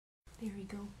There we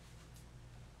go.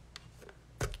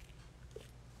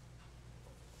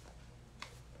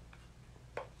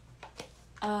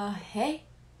 Hey.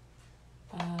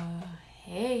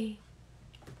 Hey.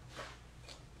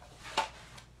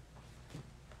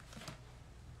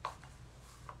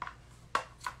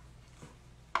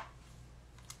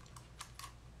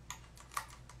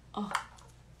 Oh.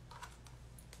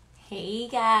 Hey,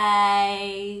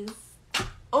 guys.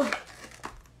 Oh.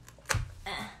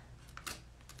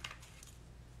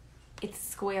 It's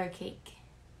square cake.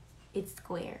 It's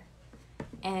square.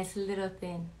 And it's a little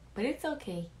thin. But it's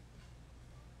okay.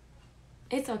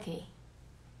 It's okay.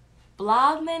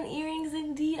 Blobman earrings,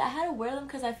 indeed. I had to wear them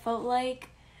because I felt like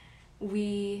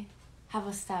we have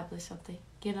established something,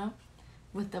 you know,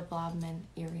 with the Blobman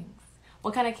earrings.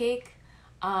 What kind of cake?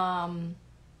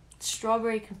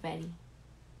 Strawberry confetti.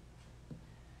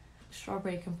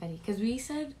 Strawberry confetti. Because we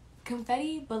said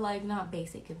confetti, but like not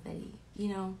basic confetti, you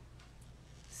know?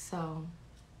 So,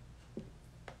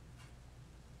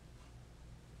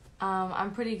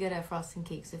 I'm pretty good at frosting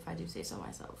cakes, if I do say so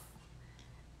myself.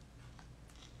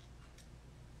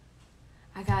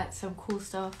 I got some cool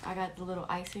stuff. I got the little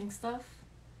icing stuff,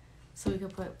 so we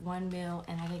could put 1 mil,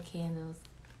 and I get candles.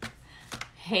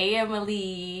 Hey,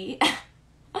 Emily.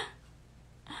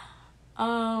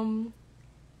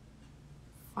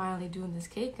 Finally doing this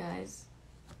cake, guys.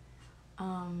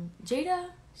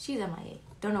 Jada, she's MIA.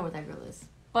 Don't know where that girl is,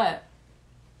 but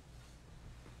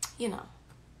you know,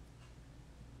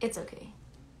 it's okay.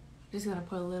 Just gonna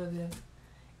put a little bit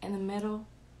in the middle.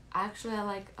 Actually, I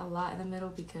like a lot in the middle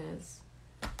because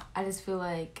I just feel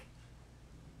like,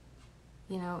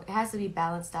 you know, it has to be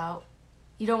balanced out.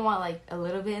 You don't want like a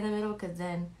little bit in the middle because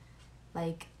then,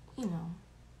 like, you know,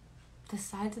 the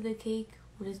sides of the cake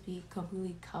will just be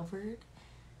completely covered.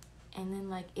 And then,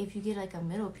 like, if you get like a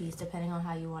middle piece, depending on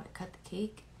how you want to cut the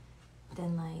cake,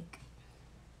 then like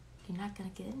you're not gonna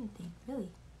get anything, really.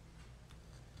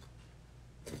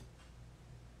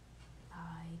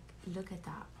 Like, look at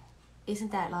that.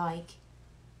 Isn't that like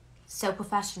so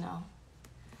professional?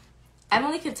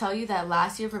 Emily could tell you that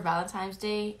last year for Valentine's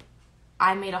Day,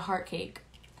 I made a heart cake.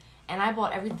 And I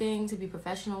bought everything to be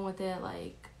professional with it.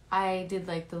 Like, I did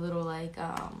like the little like,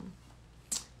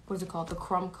 what is it called? The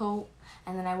crumb coat.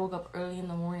 And then I woke up early in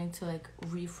the morning to like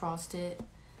refrost it.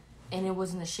 And it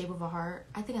was in the shape of a heart.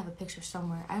 I think I have a picture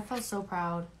somewhere. I felt so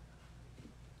proud.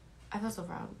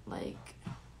 Like,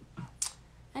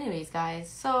 anyways, guys.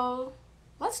 So,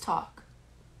 let's talk.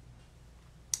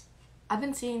 I've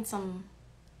been seeing some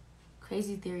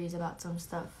crazy theories about some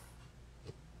stuff.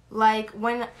 Like,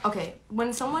 when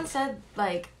someone said,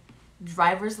 like,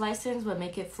 driver's license would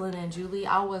make it Flynn and Julie,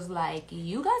 I was like,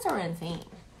 you guys are insane.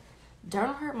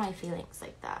 Don't hurt my feelings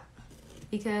like that.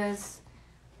 Because,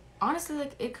 honestly,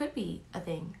 like, it could be a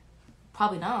thing.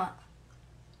 Probably not.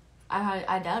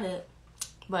 I doubt it.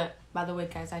 But, by the way,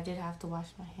 guys, I did have to wash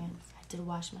my hands. I did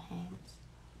wash my hands.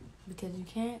 Because you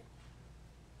can't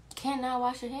not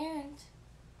wash your hands.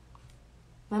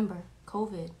 Remember,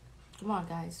 COVID. Come on,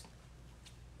 guys.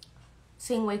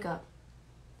 Sing Wake Up.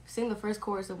 Sing the first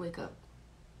chorus of Wake Up.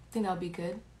 I think that would be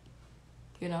good.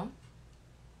 You know?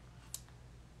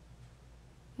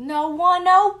 No one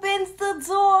opens the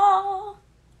door.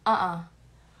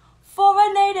 For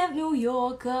a native New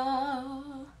Yorker.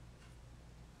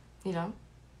 You know?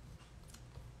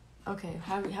 Okay,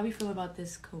 how we feel about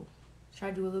this coat? Should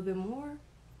I do a little bit more?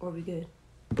 Or are we good?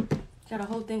 Got a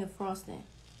whole thing of frosting.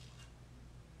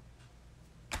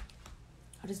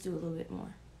 I'll just do a little bit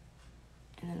more.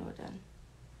 And then we're done.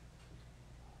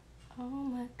 Oh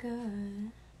my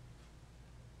god.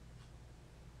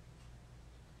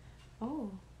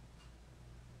 Oh.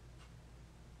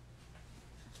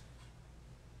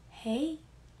 Hey.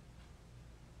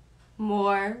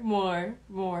 More.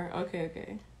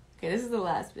 Okay. Okay, this is the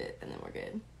last bit, and then we're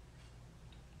good.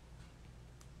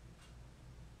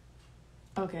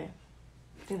 Okay.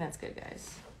 I think that's good,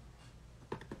 guys.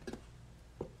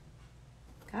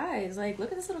 Guys, like,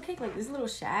 look at this little cake. Like, this little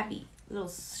shabby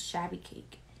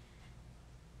cake.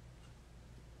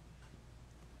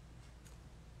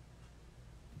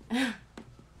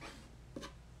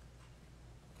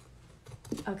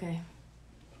 Okay.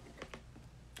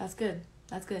 That's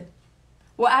good.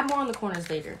 We'll add more on the corners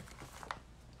later.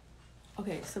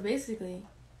 Okay, so basically,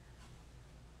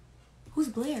 who's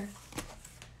Blair?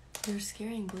 You're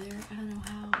scaring Blair. I don't know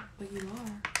how, but you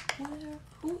are. Blair.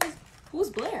 Who's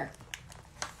Blair?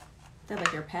 Is that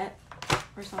like your pet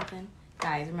or something?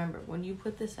 Guys, remember, when you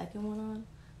put the second one on,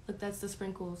 look, that's the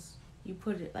sprinkles. You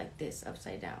put it like this,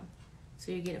 upside down.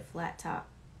 So you get a flat top.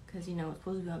 Because, you know, it's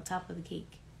supposed to be on top of the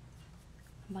cake.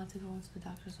 I'm about to go into the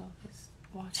doctor's office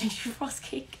watching you frost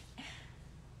cake.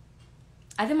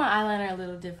 I did my eyeliner a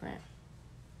little different.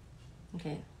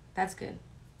 Okay, that's good.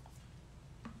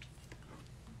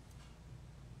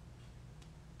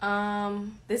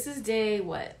 This is day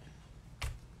what?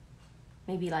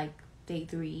 Maybe like day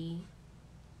 3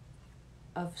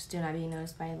 of Still Not Being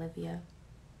Noticed by Olivia.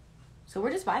 So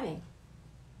we're just vibing.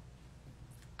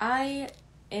 I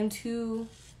am too,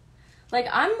 like,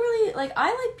 I'm really, like, I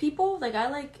like people. Like, I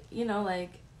like, you know,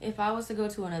 like, if I was to go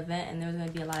to an event and there was going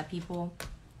to be a lot of people,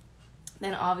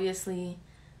 then obviously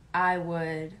I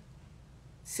would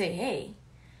say hey.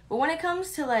 But when it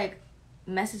comes to, like,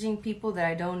 messaging people that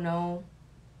I don't know,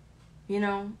 you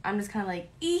know, I'm just kind of like,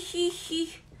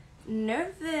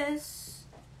 nervous.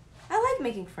 I like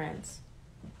making friends,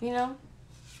 you know?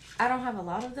 I don't have a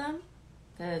lot of them,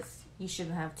 because you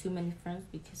shouldn't have too many friends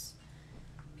because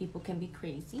people can be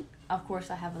crazy. Of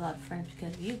course, I have a lot of friends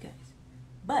because of you guys.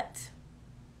 But,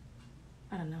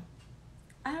 I don't know.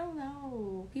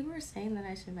 People were saying that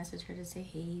I should message her to say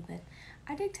hey, but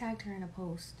I did tag her in a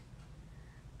post.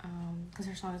 Because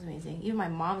her song is amazing. Even my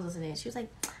mom's listening. She was like,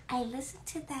 I listened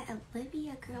to that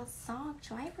Olivia girl song,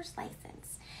 Driver's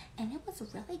License, and it was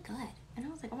really good. And I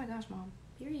was like, oh my gosh, Mom.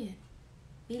 Period.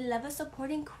 We love a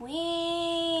supporting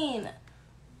queen.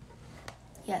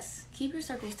 Yes, keep your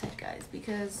circles tight, guys,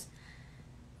 because,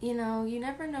 you know, you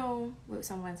never know what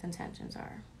someone's intentions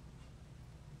are.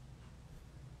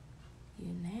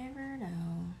 You never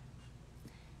know.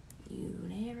 You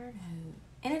never know.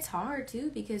 And it's hard,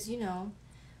 too, because, you know,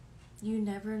 you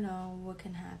never know what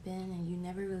can happen, and you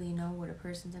never really know what a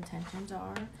person's intentions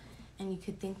are, and you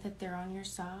could think that they're on your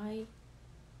side.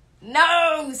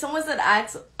 No! Someone said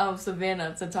ask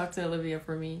Savannah to talk to Olivia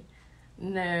for me.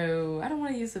 No, I don't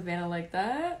want to use Savannah like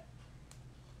that.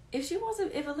 If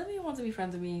Olivia wants to be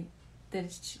friends with me, then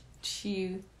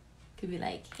she could be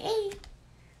like, hey.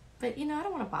 But, you know, I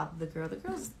don't want to bother the girl. The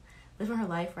girl's living her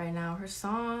life right now. Her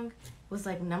song was,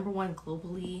 like, #1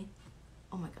 globally.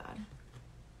 Oh, my God.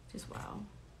 Just wow.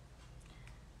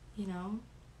 You know?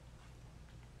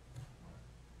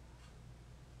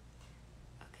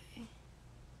 Okay.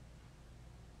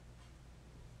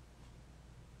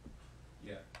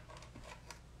 Yeah.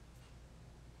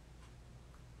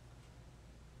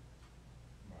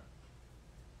 Right.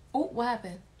 Oh, what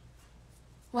happened?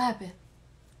 What happened?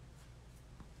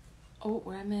 Oh,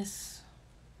 what did I miss?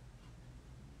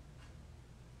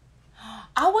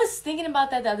 I was thinking about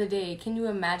that the other day. Can you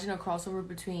imagine a crossover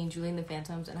between Julie and the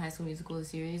Phantoms and High School Musical, the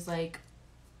series? Like,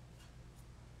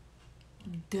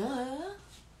 duh.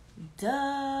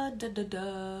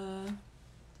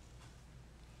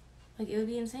 Like, it would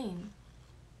be insane.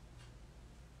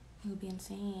 It would be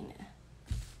insane.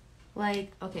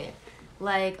 Like, okay,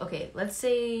 let's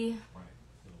say... Right.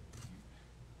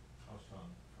 So I was trying to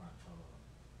play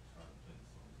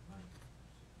the song tonight.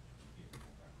 Get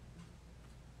more back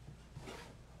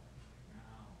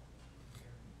now.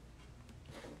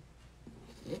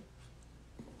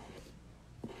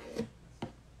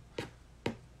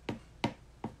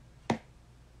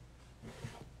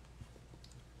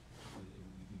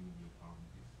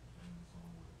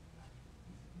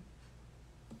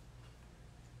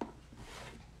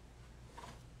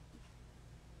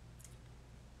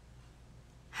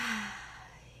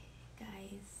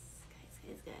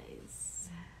 Guys.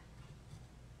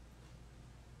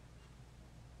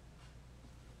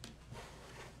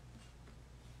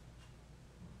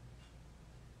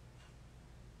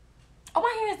 Oh,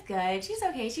 my hair is good. She's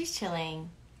okay. She's chilling.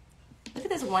 Look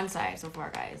at this one side so far,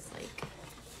 guys. Like,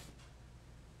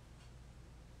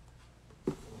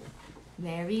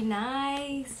 very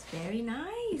nice. Very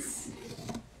nice.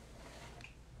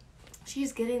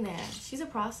 She's getting there. She's a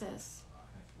process.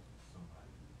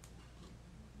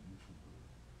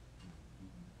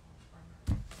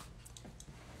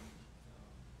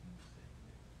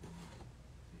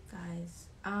 Guys,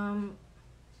 I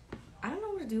don't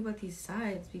know what to do about these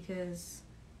sides because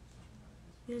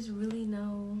there's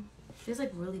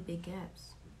like really big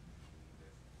gaps.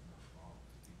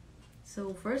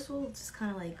 So first we'll just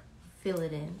kind of like fill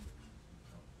it in,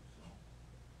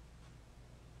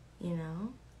 you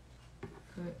know,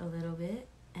 for a little bit,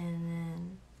 and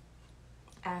then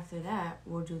after that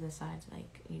we'll do the sides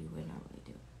like you would normally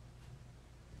do,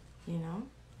 you know.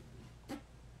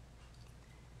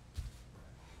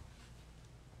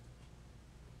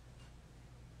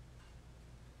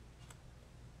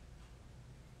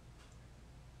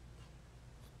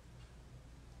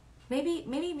 Maybe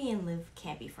me and Liv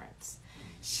can't be friends.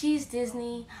 She's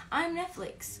Disney, I'm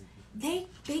Netflix. They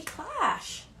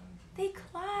clash. They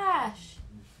clash.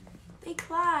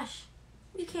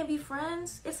 We can't be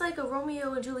friends. It's like a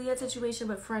Romeo and Juliet situation,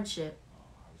 but friendship.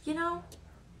 You know?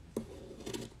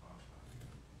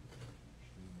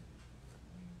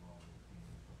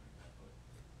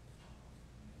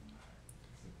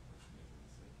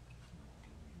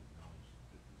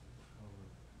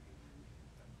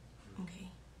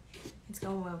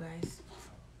 going well, guys.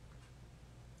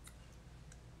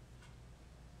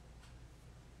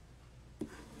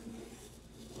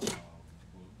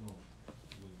 No,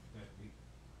 that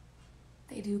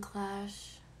They do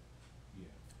clash. yeah.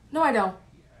 No, I don't.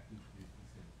 Yeah, he said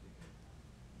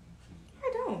they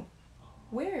had I don't.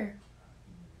 Where?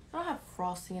 I don't have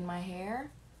frosting in my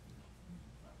hair.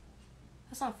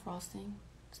 That's not frosting.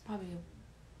 It's probably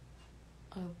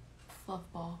a fluff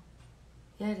ball.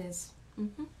 Yeah, it is.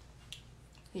 Mm-hmm.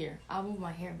 Here, I'll move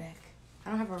my hair back. I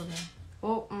don't have a rubber band.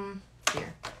 Well,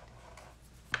 here.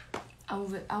 I'll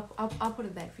move it. I'll put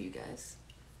it back for you guys.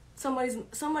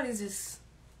 Somebody's just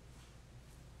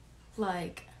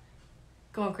like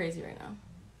going crazy right now.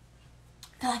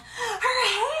 They're like, her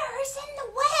hair is in the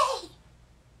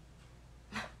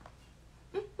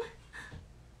way.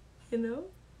 You know?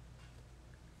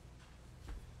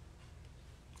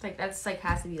 Like that's like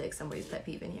has to be like somebody's pet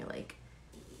peeve in here. Like,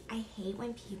 I hate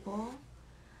when people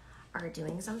are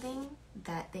doing something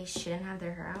that they shouldn't have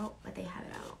their hair out, but they have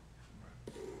it out.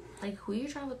 Like, who are you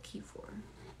trying to look cute for?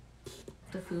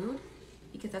 The food?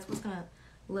 Because that's what's gonna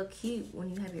look cute when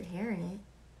you have your hair in it.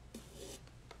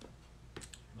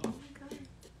 No, Oh my God.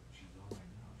 she's on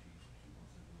right now. She wants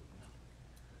to do it now.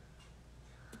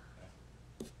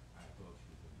 I thought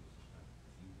she was gonna do it sometime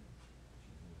this evening. She's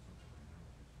doing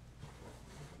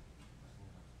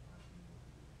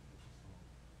something right now.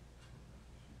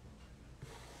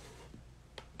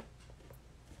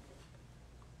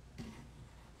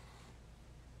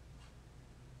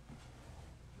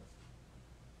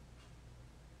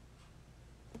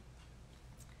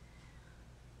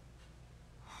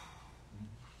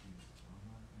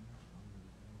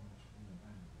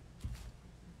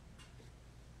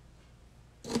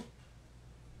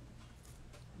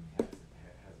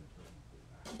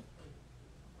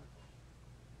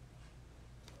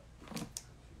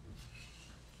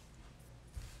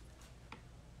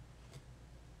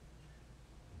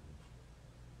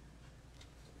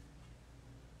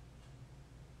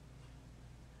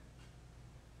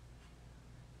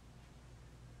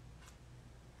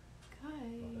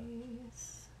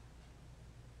 Guys.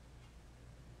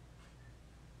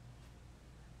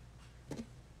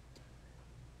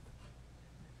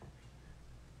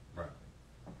 Right.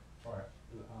 All right.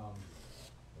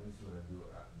 Let me see what I do.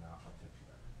 Now I'll text you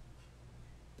back.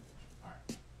 All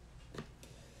right.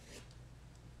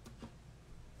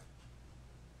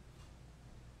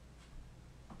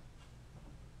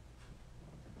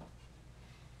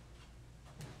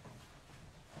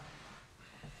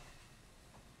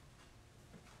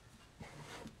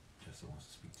 Jessica wants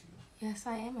to speak to you. Yes,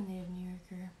 I am a native New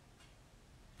Yorker.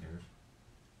 You heard?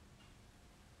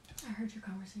 I heard your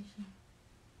conversation.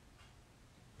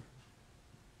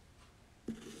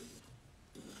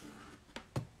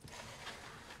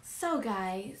 So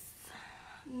guys,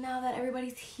 now that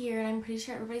everybody's here, and I'm pretty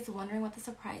sure everybody's wondering what the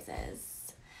surprise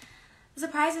is. The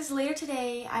surprise is later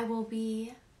today, I will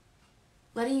be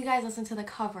letting you guys listen to the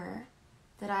cover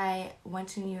that I went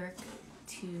to New York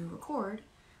to record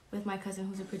with my cousin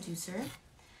who's a producer.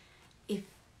 If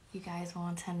you guys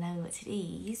want to know what it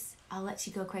is, I'll let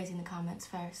you go crazy in the comments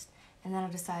first, and then I'll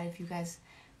decide if you guys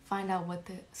find out what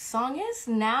the song is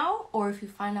now, or if you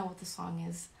find out what the song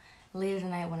is later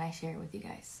tonight when I share it with you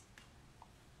guys.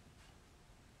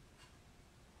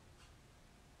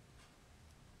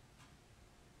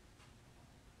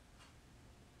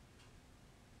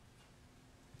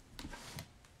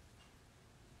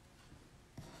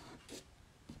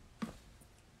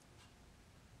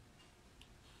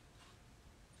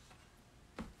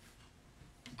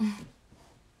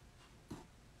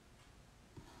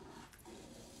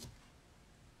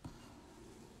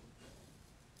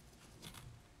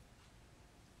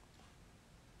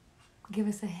 Give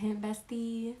us a hint,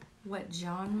 bestie. What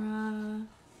genre?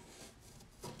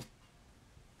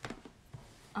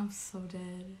 I'm so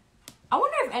dead. I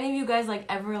wonder if any of you guys like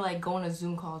ever like go on a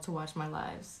Zoom call to watch my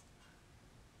lives.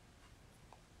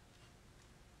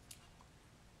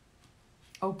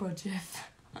 Oprah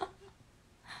Jeff.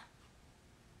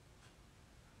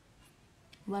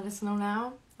 Let us know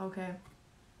now. Okay.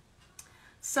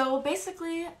 So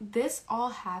basically, this all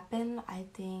happened, I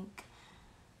think,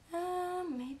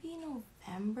 maybe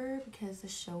November, because the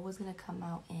show was gonna come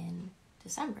out in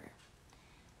December.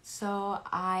 So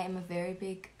I am a very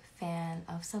big fan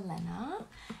of Selena,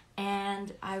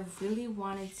 and I really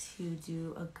wanted to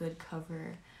do a good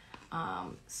cover.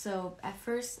 So at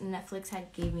first Netflix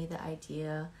had gave me the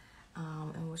idea,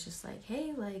 and was just like,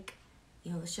 hey, like,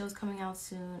 you know, the show's coming out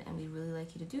soon and we'd really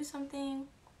like you to do something.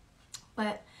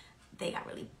 But they got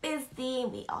really busy,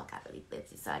 we all got really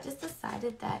busy. So I just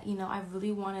decided that, you know, I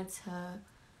really wanted to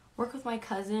work with my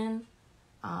cousin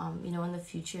you know, in the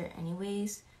future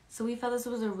anyways. So we felt this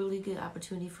was a really good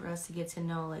opportunity for us to get to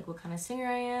know like what kind of singer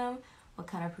I am, what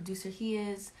kind of producer he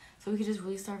is, so we could just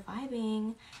really start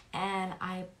vibing. And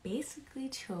I basically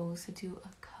chose to do a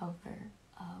cover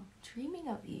of Dreaming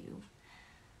of You,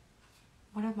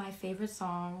 one of my favorite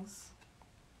songs,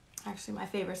 actually my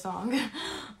favorite song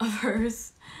of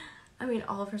hers. I mean,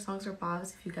 all of her songs are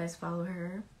bops if you guys follow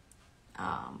her,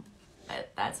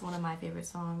 but that's one of my favorite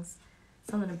songs.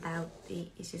 Something about it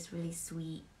is just really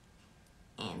sweet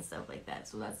and stuff like that,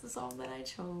 so that's the song that I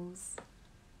chose.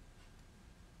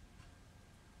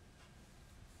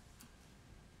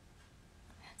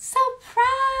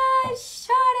 Surprise,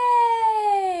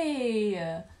 shorty!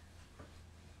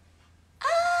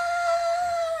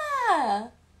 Ah!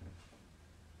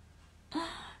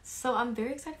 So I'm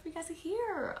very excited for you guys to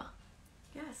hear.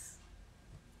 Yes.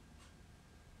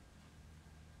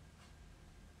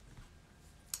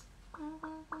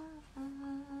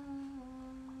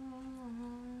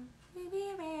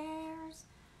 Baby bears.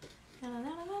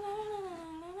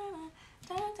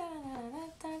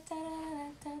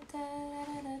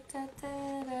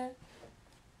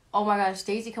 Oh my gosh,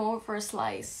 Daisy, come over for a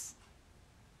slice.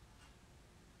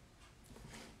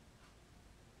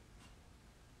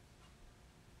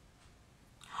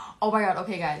 Oh my god,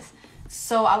 okay guys.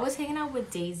 So I was hanging out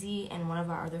with Daisy and one of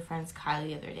our other friends, Kylie,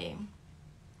 the other day.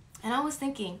 And I was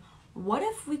thinking, what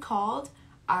if we called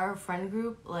our friend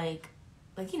group, like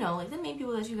you know, like the main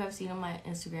people that you have seen on my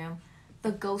Instagram,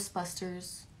 the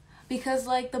Ghostbusters? Because,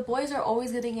 like, the boys are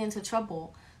always getting into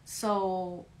trouble.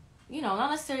 So, you know, not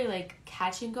necessarily, like,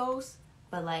 catching ghosts,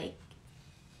 but, like,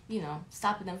 you know,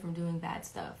 stopping them from doing bad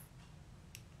stuff.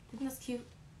 I think that's cute.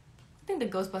 I think the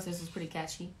Ghostbusters is pretty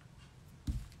catchy.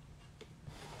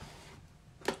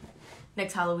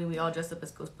 Next Halloween, we all dress up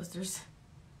as Ghostbusters.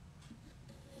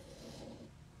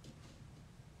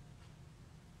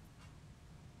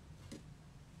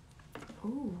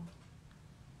 Ooh.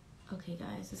 Okay,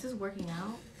 guys, this is working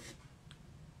out.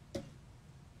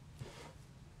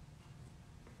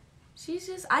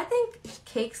 I think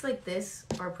cakes like this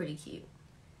are pretty cute.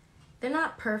 They're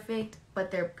not perfect,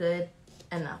 but they're good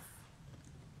enough.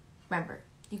 Remember,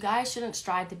 you guys shouldn't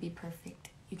strive to be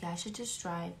perfect. You guys should just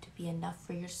strive to be enough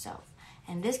for yourself.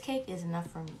 And this cake is enough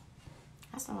for me.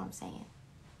 That's all I'm saying.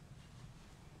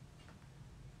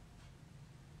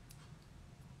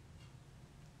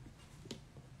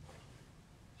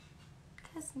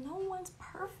 Because no one's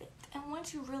perfect. And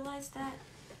once you realize that,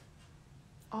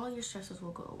 all your stresses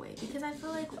will go away. Because I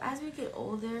feel like as we get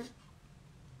older,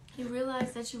 you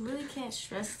realize that you really can't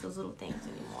stress those little things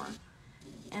anymore.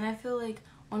 And I feel like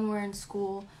when we're in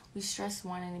school, we stress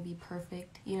wanting to be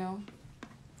perfect, you know?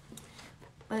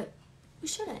 But we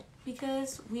shouldn't,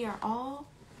 because we are all,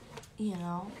 you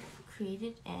know,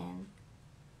 created in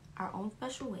our own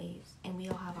special ways. And we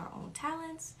all have our own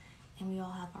talents, and we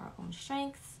all have our own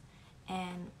strengths,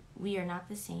 and we are not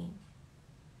the same,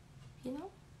 you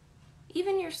know?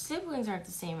 Even your siblings aren't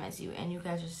the same as you, and you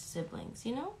guys are siblings,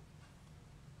 you know?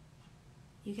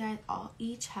 You guys all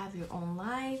each have your own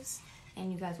lives, and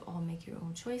you guys will all make your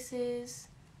own choices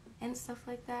and stuff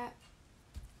like that.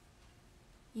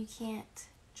 You can't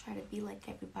try to be like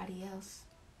everybody else,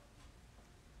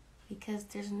 because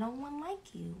there's no one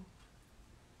like you,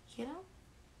 you know?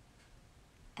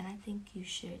 And I think you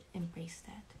should embrace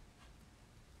that.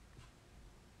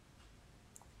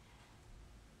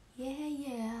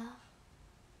 Yeah.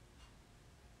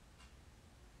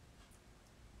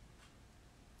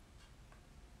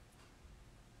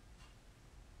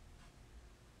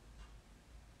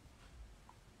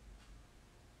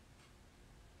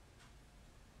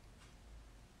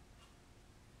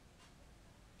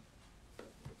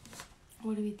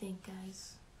 What do we think,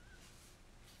 guys?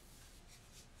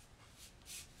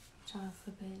 I'm trying to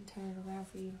flip it and turn it around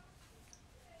for you.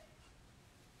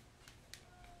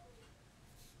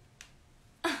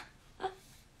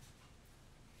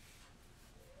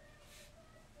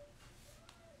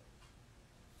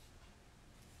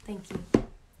 Thank you.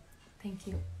 Thank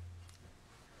you.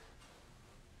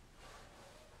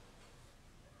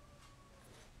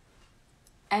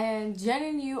 And Jen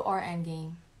and you are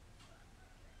endgame.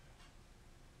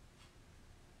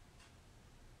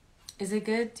 Is it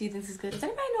good? Do you think this is good? Does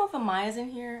anybody know if Amaya's in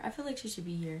here? I feel like she should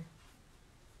be here.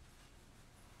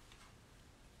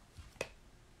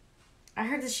 I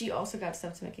heard that she also got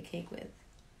stuff to make a cake with.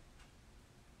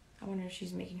 I wonder if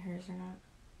she's making hers or not.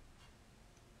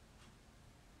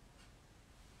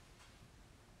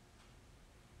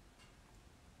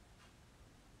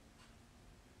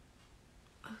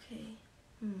 Okay.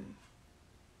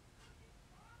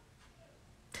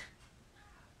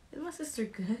 Is my sister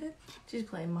good? She's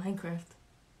playing Minecraft.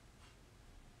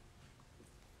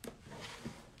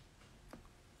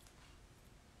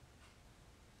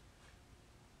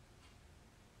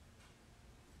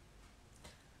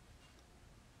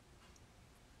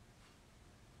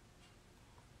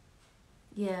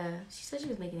 Yeah, she said she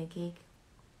was making a cake.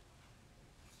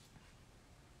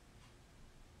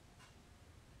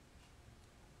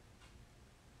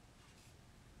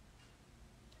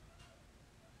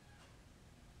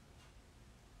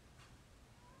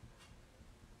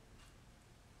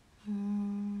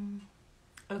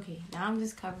 Okay, now I'm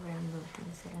just covering little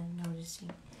things that I'm noticing.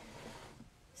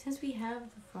 Since we have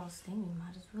the frosting, we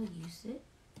might as well use it.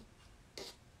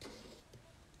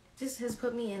 This has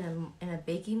put me in a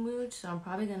baking mood, so I'm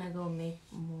probably gonna go make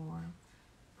more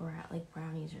like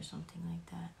brownies or something like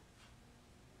that.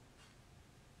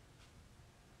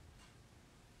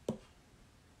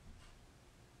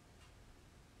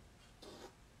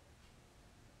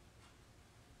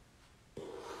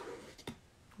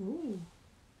 Ooh.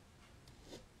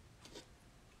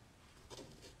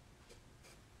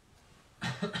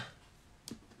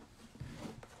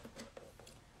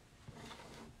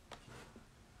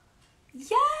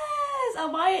 Yes!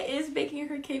 Amaya is baking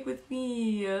her cake with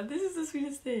me. This is the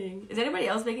sweetest thing. Is anybody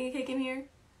else baking a cake in here?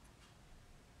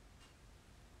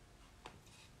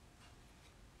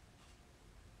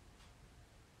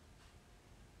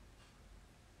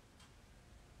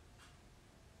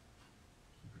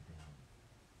 Keep it down.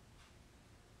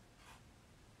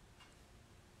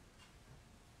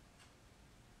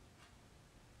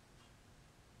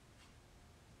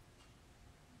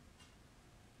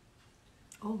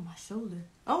 Oh, my shoulder.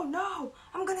 Oh no!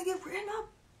 I'm gonna get written up!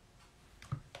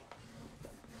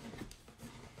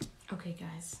 Okay,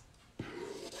 guys.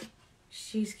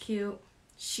 She's cute.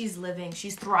 She's living.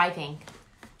 She's thriving.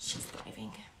 She's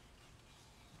thriving.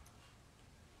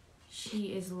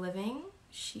 She is living.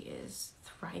 She is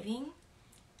thriving.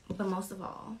 But most of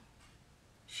all,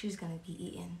 she's gonna be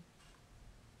eating.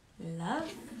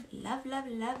 Love. Love, love,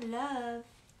 love, love.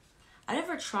 I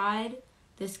never tried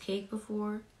this cake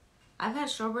before. I've had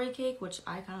strawberry cake, which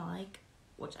I kind of like,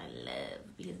 which I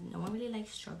love because no one really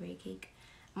likes strawberry cake.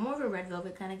 I'm more of a red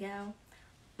velvet kind of gal,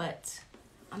 but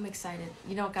I'm excited.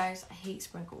 You know, guys, I hate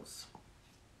sprinkles.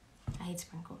 I hate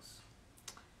sprinkles.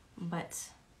 But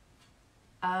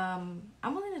I'm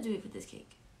willing to do it for this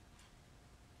cake.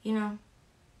 You know,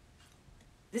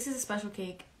 this is a special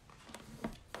cake.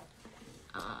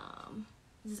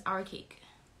 This is our cake.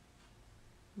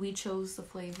 We chose the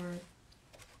flavor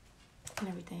and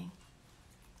everything.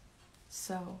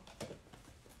 So,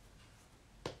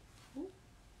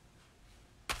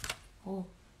 oh,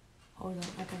 hold on,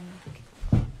 I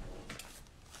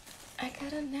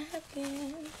got a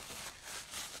napkin.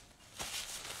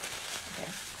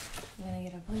 Okay, I'm gonna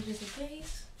get a bunch of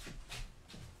face.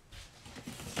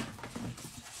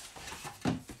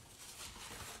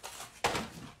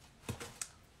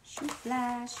 Shoot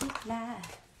fly.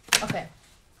 Okay.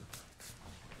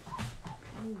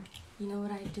 Ooh, you know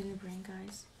what I didn't bring,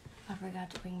 guys? I forgot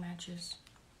to bring matches.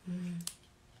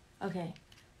 Okay.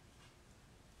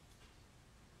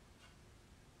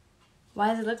 Why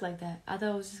does it look like that? I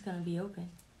thought it was just gonna be open.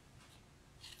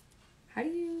 How do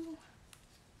you...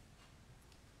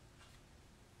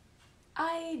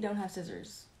 I don't have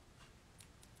scissors.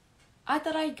 I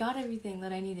thought I got everything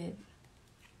that I needed.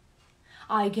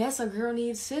 I guess a girl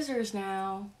needs scissors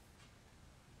now.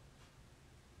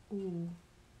 Ooh.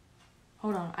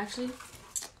 Hold on, actually...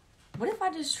 What if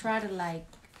I just try to, like,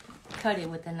 cut it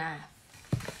with a knife?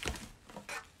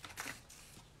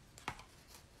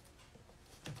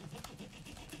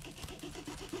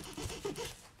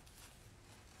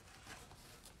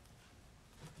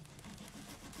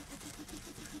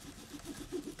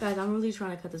 Guys, I'm really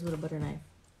trying to cut this with a butter knife.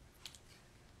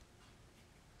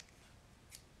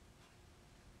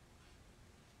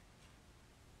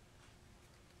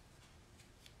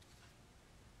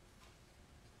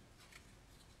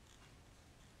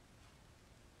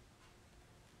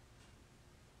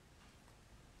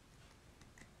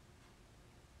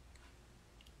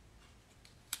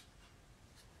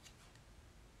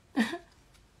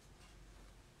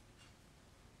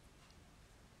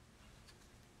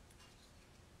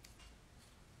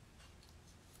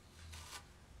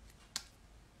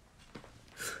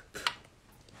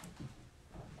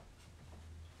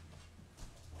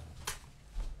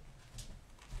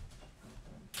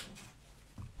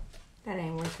 That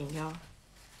ain't working, y'all.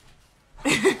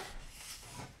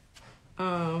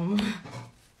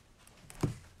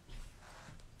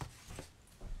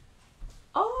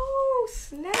 Oh,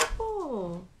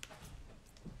 Snapple.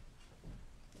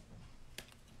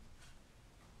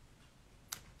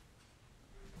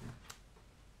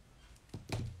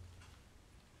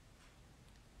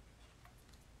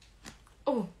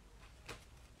 Oh.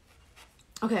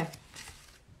 Okay.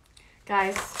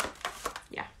 Guys.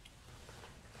 Yeah.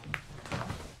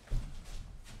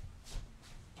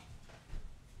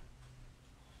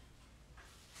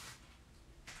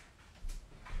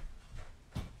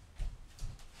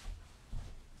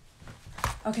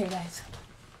 Okay, guys.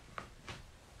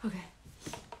 Okay.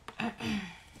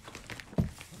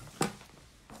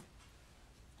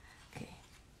 Okay.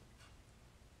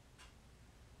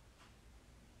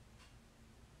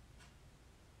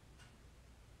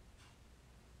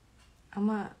 I'm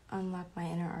gonna unlock my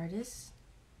inner artist.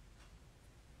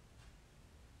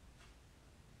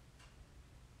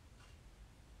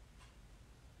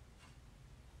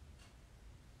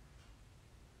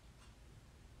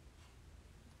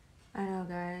 I know,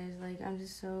 guys, like, I'm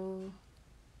just so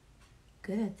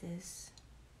good at this.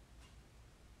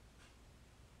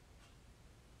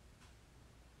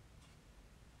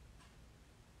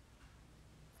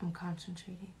 I'm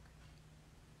concentrating.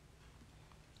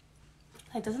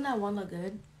 Like, doesn't that one look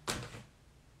good?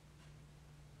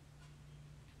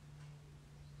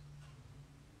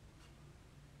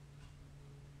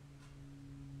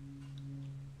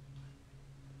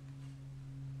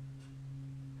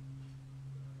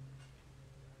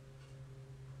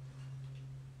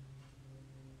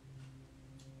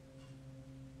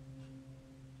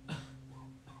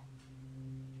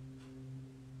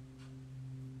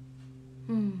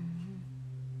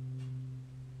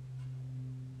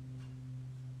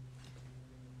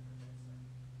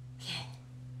 Yeah.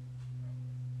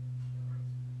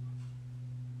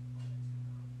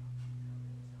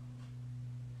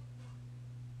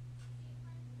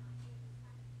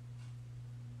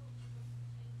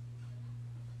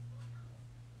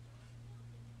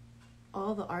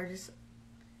 All the artists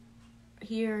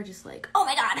here are just like, oh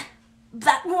my god,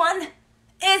 that one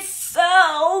is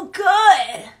so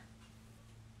good.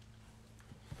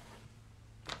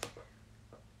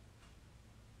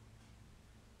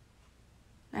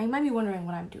 Now you might be wondering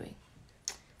what I'm doing.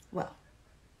 Well,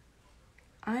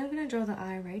 I'm gonna draw the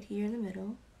eye right here in the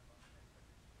middle.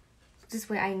 This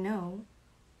way I know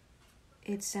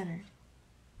it's centered.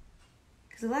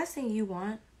 Because the last thing you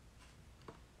want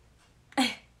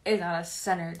is not a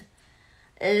centered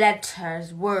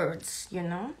letters, words, you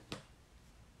know?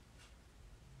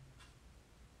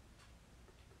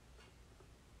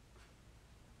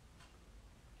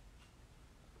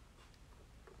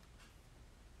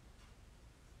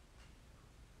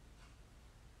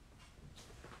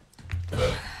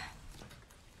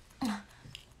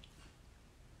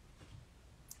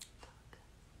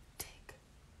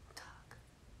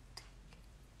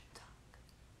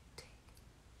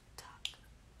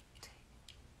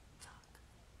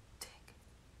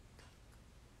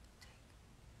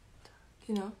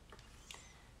 You know?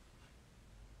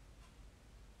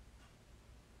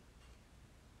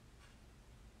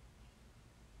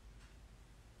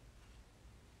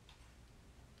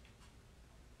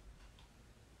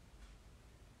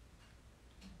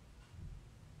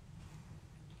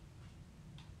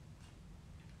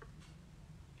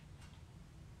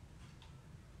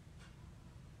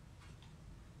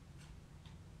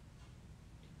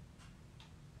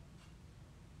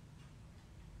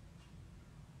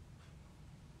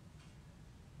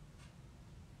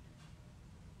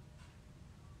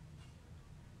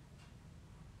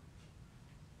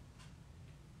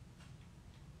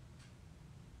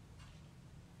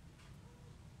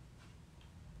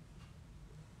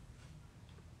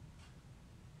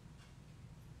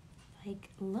 Like,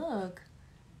 look.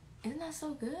 Isn't that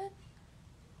so good?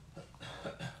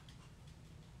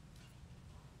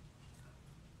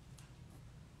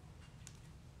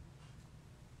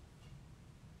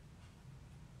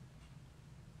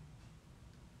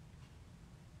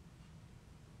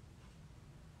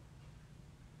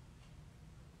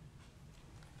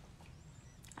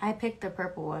 I picked the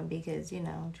purple one because, you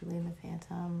know, Julie and the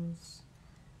Phantoms,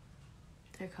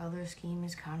 their color scheme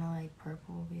is kind of like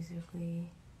purple, basically.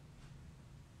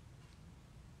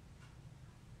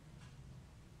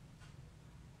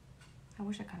 I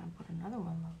wish I kind of put another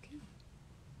one low-key.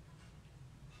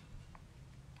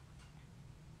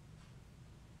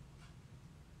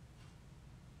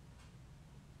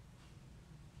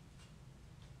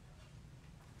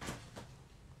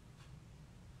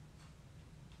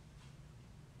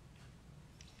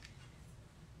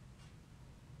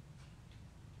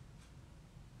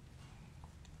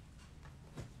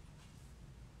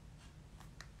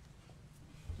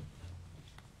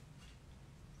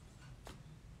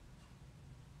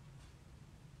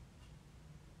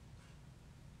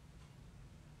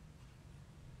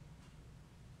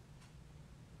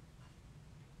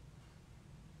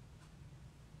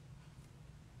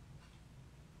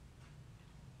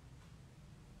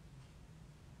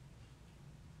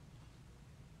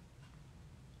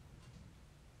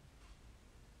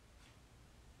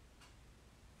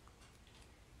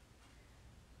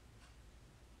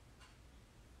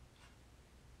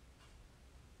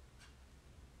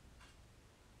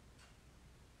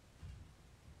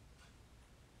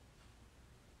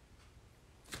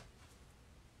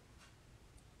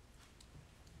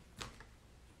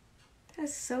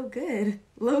 That's so good.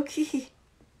 Low key.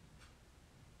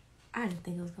 I didn't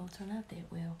think it was gonna turn out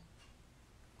that well.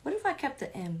 What if I kept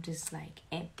the M just like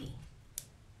empty?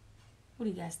 What do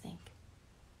you guys think?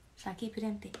 Should I keep it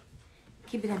empty?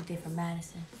 Keep it empty for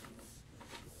Madison.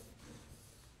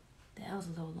 The L's a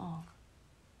little long.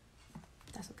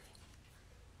 That's okay.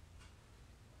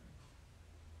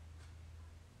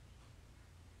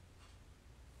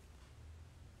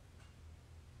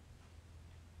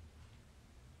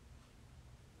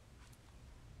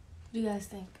 What do you guys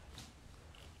think?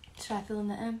 Should I fill in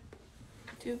the M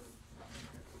too?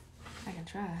 I can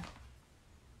try.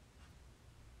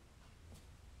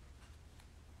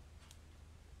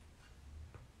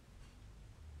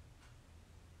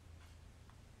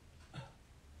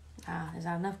 There's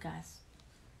not enough, guys.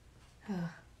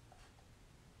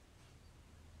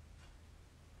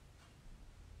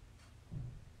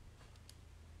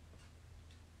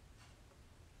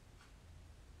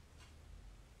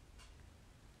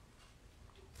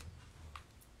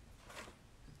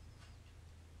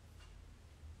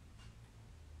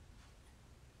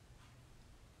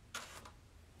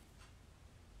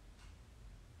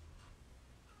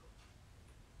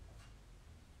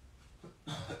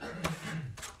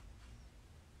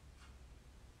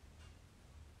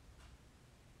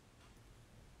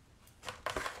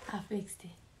 I fixed it.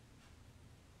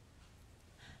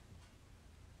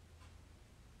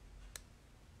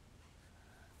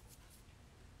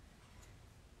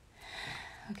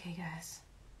 Okay, guys.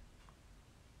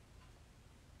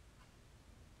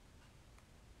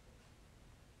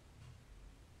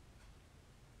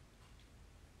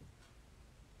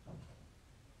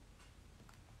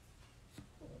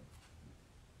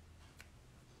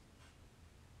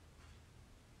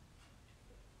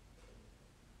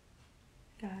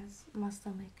 Guys, my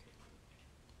stomach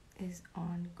is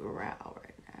on growl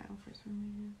right now for some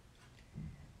reason.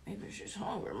 Maybe she's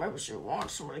hungry. Maybe she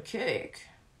wants some of the cake.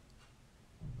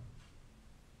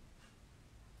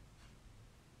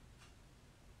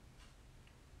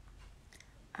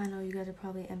 I know you guys are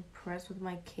probably impressed with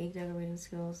my cake decorating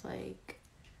skills. Like,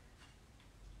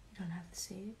 you don't have to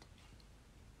say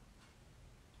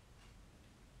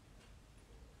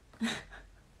it.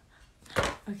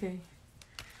 Okay.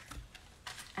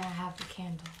 I have the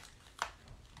candle.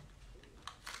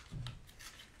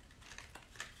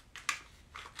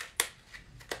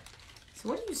 So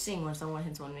what do you sing when someone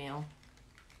hits one meal?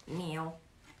 Meal.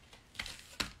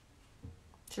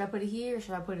 Should I put it here or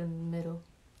should I put it in the middle?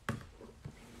 What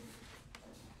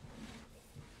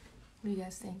do you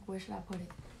guys think? Where should I put it?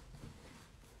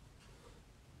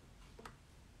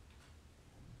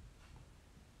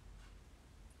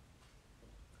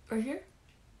 Right here?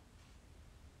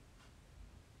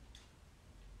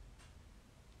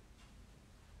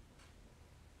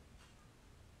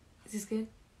 Is this good?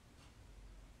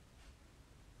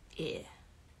 Yeah. I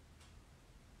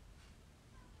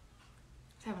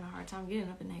was having a hard time getting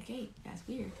up in that cake. That's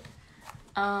weird.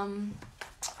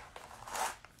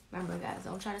 Remember, guys,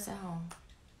 don't try this at home.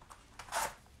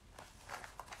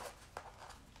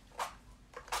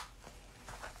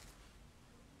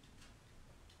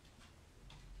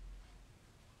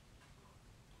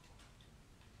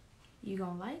 You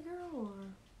gonna like, girl, or?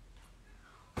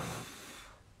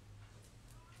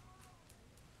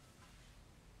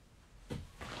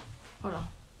 Hold on.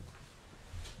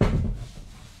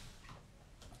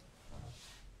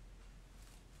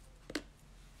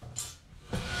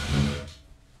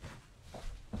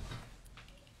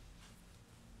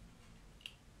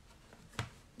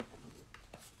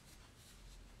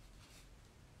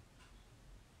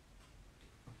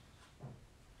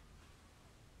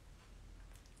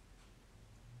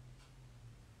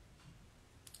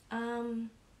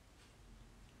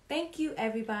 Thank you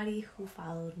everybody who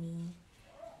followed me.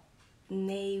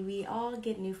 May we all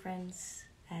get new friends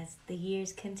as the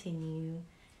years continue.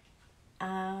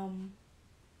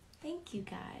 Thank you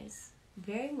guys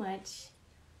very much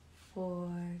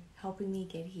for helping me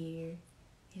get here.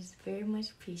 It's very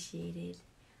much appreciated.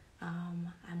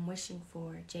 I'm wishing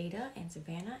for Jada and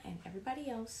Savannah and everybody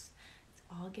else to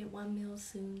all get one meal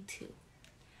soon too.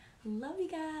 Love you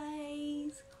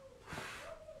guys.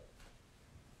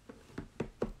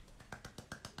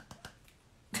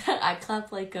 I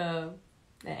clap like an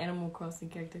Animal Crossing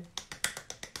character.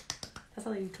 That's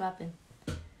how you clapping.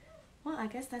 Well, I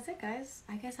guess that's it, guys.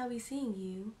 I guess I'll be seeing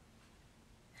you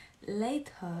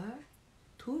later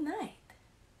tonight.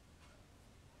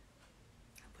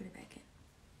 I'll put it back in.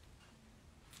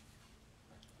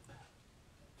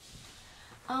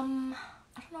 I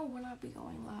don't know when I'll be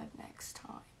going live next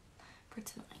time for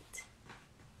tonight,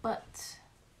 but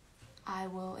I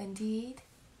will indeed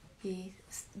be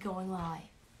going live,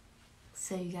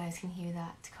 so you guys can hear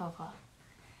that cover.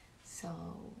 So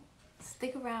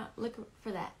stick around, look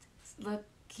for that. Look,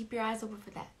 keep your eyes open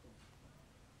for that.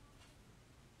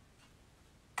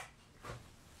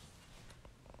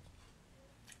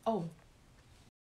 Oh,